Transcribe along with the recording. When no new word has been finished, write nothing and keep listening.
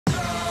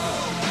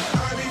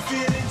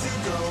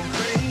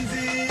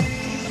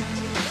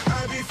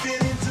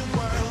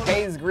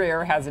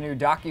Grier has a new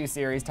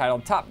docuseries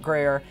titled Top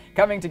Grier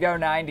coming to Go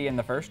 90, and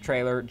the first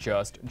trailer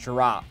just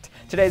dropped.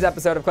 Today's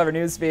episode of Clevver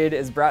Newsfeed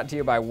is brought to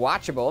you by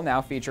Watchable,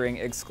 now featuring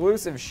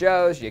exclusive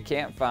shows you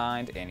can't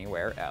find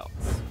anywhere else.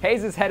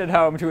 Hayes is headed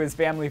home to his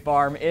family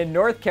farm in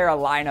North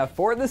Carolina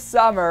for the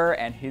summer,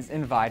 and he's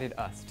invited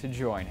us to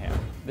join him.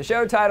 The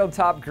show titled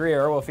Top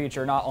Grier will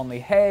feature not only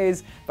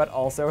Hayes, but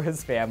also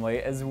his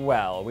family as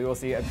well. We will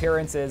see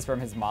appearances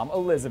from his mom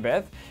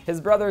Elizabeth, his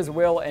brothers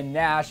Will and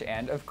Nash,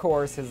 and of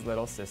course his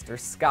little sister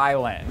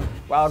Skylynn.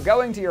 While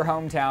going to your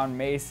hometown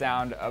may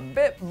sound a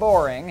bit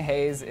boring,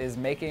 Hayes is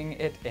making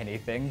it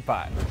anything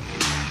but.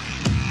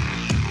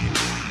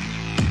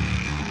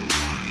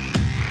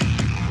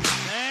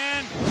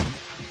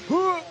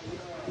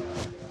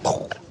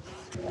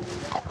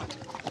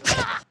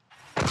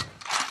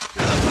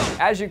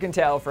 As you can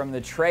tell from the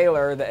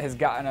trailer that has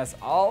gotten us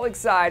all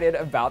excited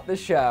about the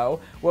show,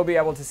 we'll be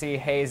able to see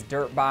Hayes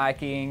dirt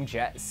biking,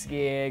 jet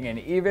skiing, and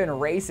even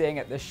racing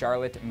at the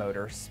Charlotte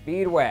Motor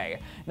Speedway.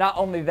 Not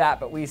only that,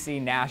 but we see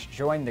Nash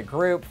join the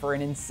group for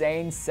an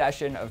insane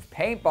session of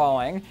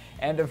paintballing,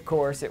 and of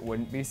course it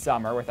wouldn't be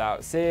summer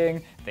without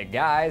seeing the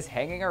guys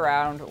hanging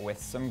around with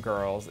some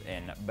girls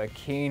in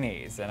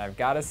bikinis. And I've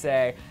got to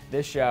say,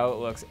 this show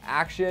looks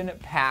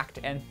action-packed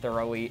and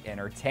thoroughly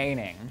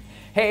entertaining.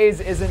 Hayes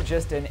isn't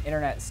just an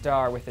internet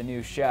star with a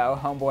new show.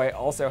 Homeboy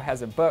also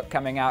has a book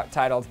coming out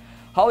titled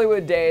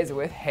Hollywood Days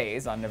with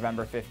Hayes on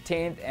November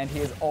 15th, and he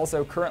is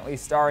also currently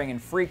starring in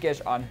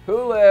Freakish on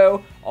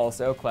HULU.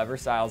 Also, Clevver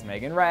Styles'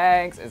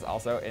 Rienks is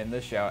also in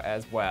the show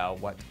as well.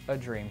 What a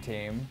dream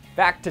team.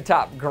 Back to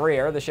Top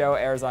Grier. The show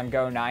airs on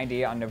Go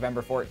 90 on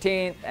November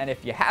 14th, and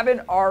if you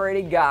haven't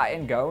already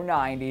gotten Go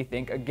 90,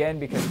 think again,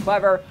 because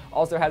Clevver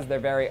also has their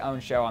very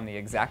own show on the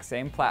exact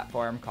same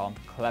platform called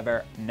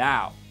Clevver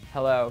Now.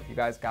 Hello, you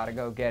guys gotta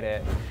go get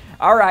it.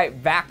 All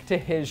right, back to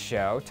his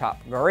show, Top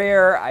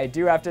Grier. I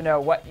do have to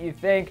know what you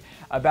think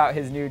about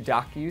his new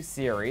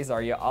docu-series.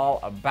 Are you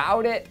all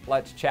about it?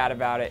 Let's chat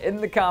about it in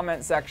the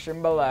comment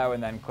section below,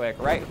 and then click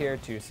right here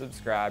to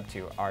subscribe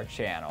to our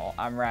channel.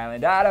 I'm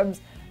Ryland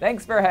Adams.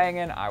 Thanks for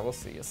hanging. I will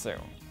see you soon.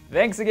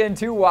 Thanks again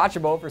to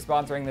Watchable for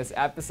sponsoring this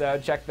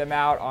episode. Check them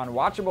out on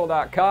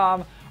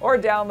watchable.com or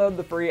download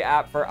the free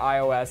app for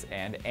iOS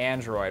and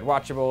Android.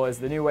 Watchable is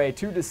the new way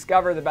to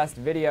discover the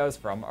best videos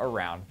from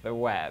around the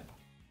web.